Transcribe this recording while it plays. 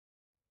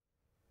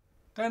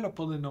Taylor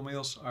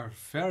polynomials are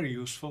very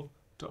useful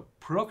to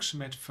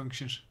approximate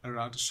functions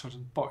around a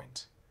certain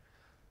point.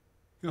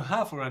 You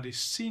have already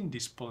seen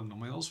these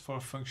polynomials for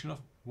a function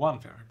of one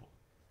variable.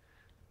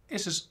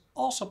 Is this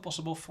also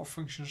possible for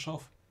functions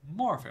of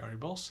more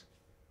variables?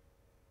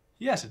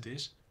 Yes, it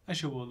is,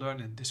 as you will learn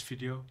in this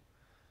video.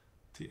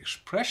 The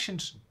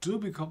expressions do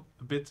become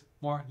a bit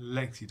more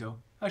lengthy though,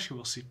 as you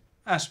will see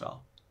as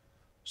well.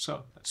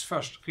 So let's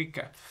first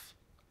recap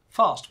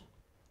fast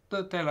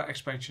the Taylor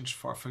expansions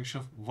for a function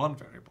of one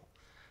variable.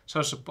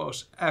 So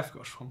suppose f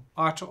goes from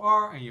r to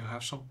r and you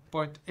have some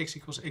point x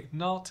equals x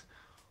naught.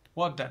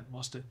 What then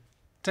was the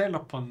Taylor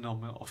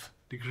polynomial of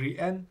degree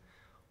n?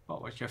 Well,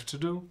 what you have to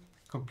do,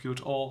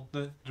 compute all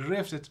the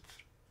derivatives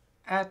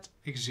at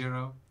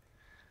x0,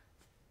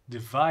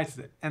 divide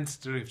the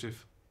nth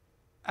derivative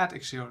at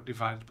x0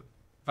 divided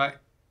by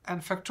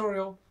n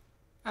factorial,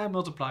 and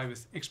multiply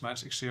with x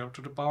minus x0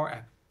 to the power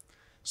n.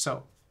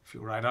 So, if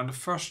you write down the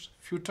first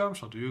few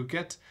terms, what do you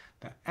get?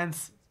 The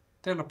nth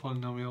Taylor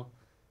polynomial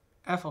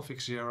f of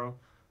x0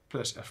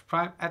 plus f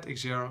prime at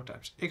x0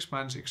 times x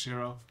minus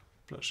x0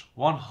 plus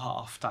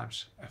 1/2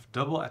 times f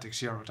double at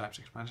x0 times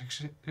x minus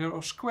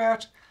x0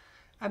 squared.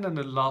 And then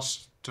the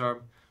last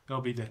term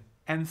will be the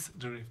nth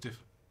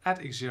derivative at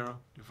x0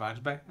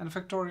 divided by n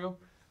factorial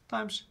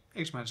times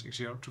x minus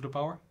x0 to the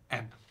power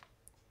n.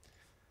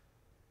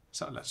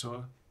 So let's do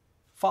a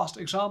fast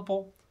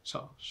example.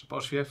 So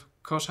suppose we have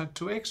cosine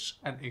 2x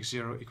and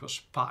x0 equals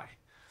pi.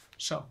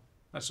 So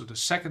let's do the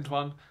second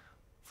one.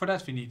 For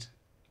that we need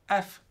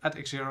f at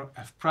x0,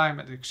 f prime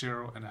at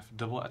x0 and f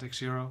double at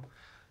x0.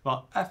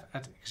 Well, f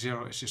at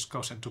x0 is just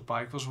cosine 2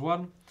 pi equals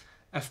 1.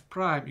 F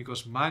prime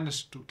equals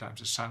minus 2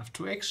 times the sine of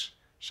 2x.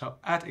 So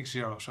at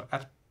x0, so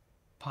at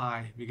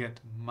pi, we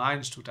get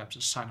minus 2 times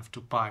the sine of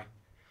 2 pi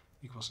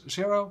equals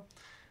 0.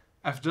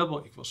 F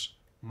double equals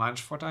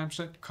minus 4 times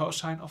the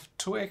cosine of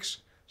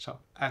 2x. So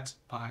at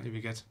pi we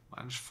get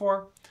minus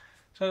 4.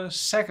 So the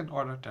second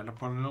order Taylor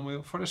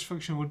polynomial for this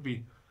function would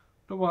be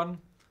the 1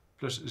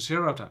 plus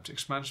 0 times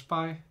x minus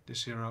pi,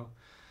 this 0,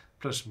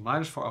 plus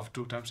minus 4 over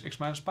 2 times x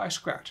minus pi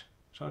squared.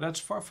 So that's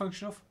for a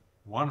function of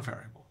one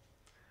variable.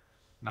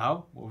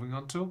 Now moving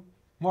on to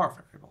more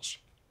variables.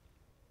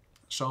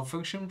 Some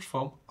functions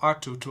from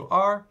r2 to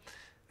r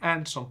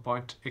and some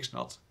point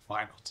x0,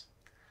 y0.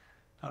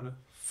 Now the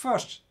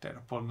first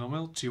Taylor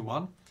polynomial,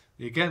 t1,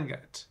 we again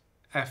get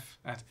f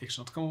at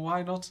x0,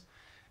 y0,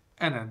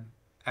 and then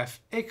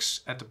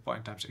fx at the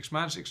point times x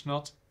minus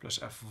x0 plus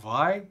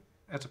fy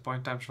at the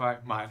point times y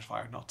minus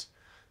y0.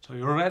 So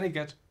you already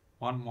get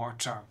one more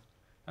term.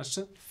 That's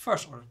the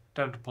first order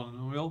Taylor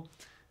polynomial.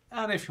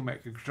 And if you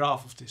make a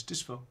graph of this,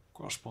 this will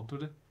correspond to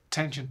the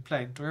tangent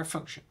plane to your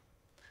function.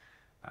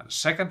 Now the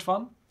second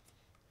one,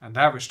 and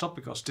there we stop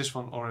because this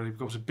one already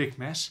becomes a big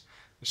mess.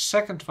 The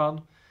second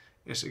one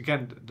is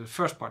again, the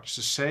first part is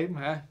the same,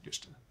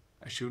 just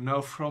as you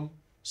know from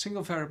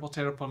single variable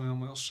Taylor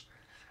polynomials.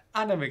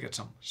 And then we get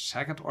some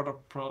second order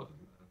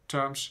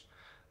terms.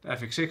 The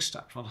fxx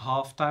times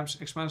 1/2 times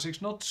x minus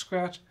x0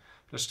 squared,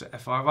 plus the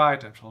fyy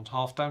times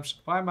 1/2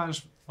 times y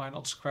minus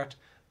y0 squared,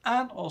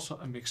 and also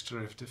a mixed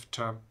derivative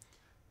term,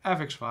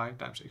 fxy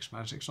times x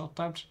minus x0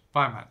 times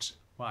y minus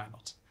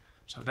y0.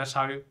 So that's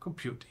how you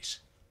compute these.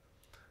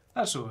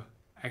 Let's do an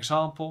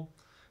example.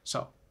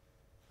 So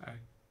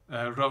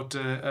I wrote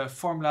the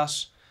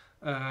formulas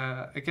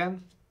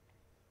again.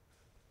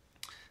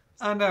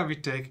 And then we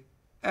take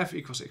f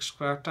equals x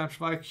squared times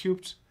y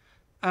cubed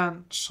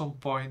and some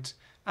point,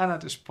 and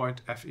at this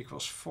point f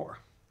equals 4.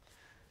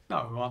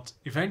 Now we want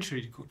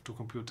eventually to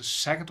compute the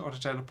second order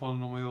Taylor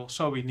polynomial,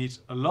 so we need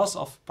a lot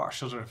of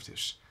partial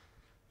derivatives.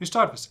 We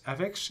start with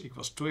fx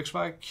equals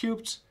 2xy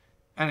cubed,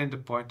 and in the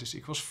point this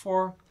equals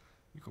 4.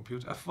 We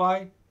compute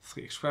fy,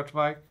 3x squared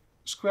y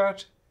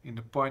squared, in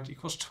the point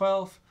equals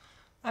 12.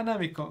 And then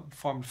we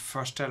form the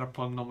first Taylor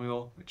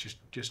polynomial, which is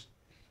just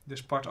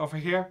this part over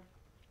here.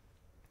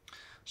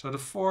 So the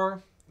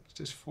 4, that's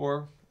this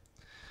 4.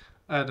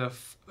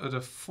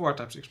 The 4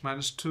 times x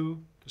minus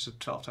 2, dus the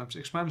 12 times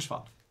x minus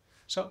 1.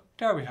 So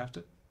there we have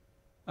the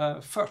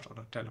first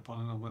order Taylor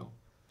polynomial.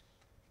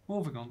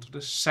 Moving on to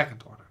the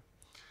second order.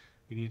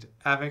 We need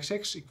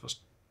fxx equals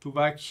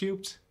 2y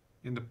cubed.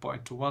 In the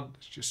point to 1,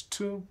 it's just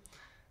 2.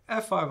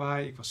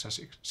 fyy equals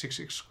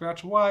 6x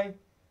squared y.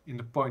 In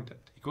the point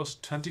that equals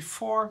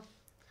 24.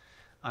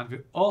 And we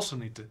also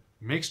need the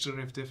mixed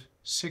derivative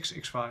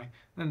 6xy.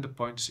 And the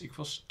point is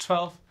equals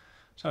 12.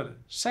 So the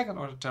second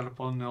order Taylor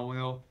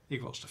polynomial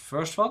equals the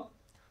first one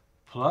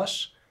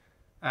plus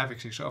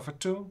fxx over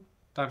 2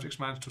 times x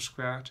minus 2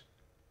 squared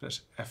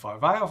plus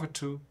fyy over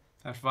 2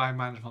 times y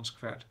minus 1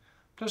 squared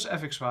plus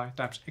fxy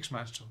times x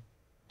minus 2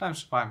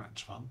 times y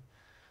minus 1.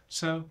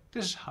 So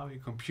this is how you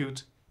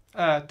compute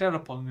Taylor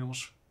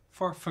polynomials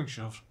for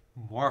functions of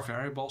more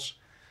variables.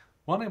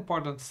 One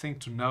important thing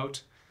to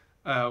note,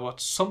 what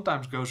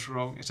sometimes goes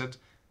wrong, is that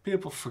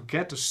people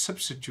forget to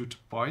substitute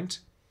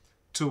point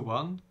to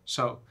 1.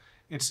 So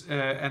it's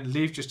and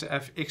leave just the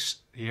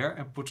fx here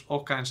and put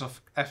all kinds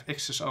of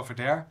fx's over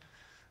there.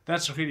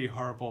 That's a really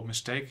horrible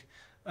mistake.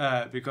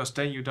 because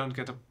then you don't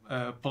get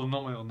a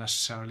polynomial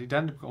necessarily,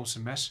 then it becomes a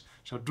mess.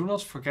 So do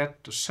not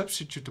forget to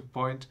substitute the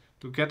point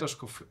to get those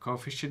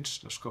coefficients.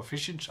 Those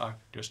coefficients are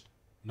just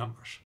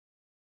numbers.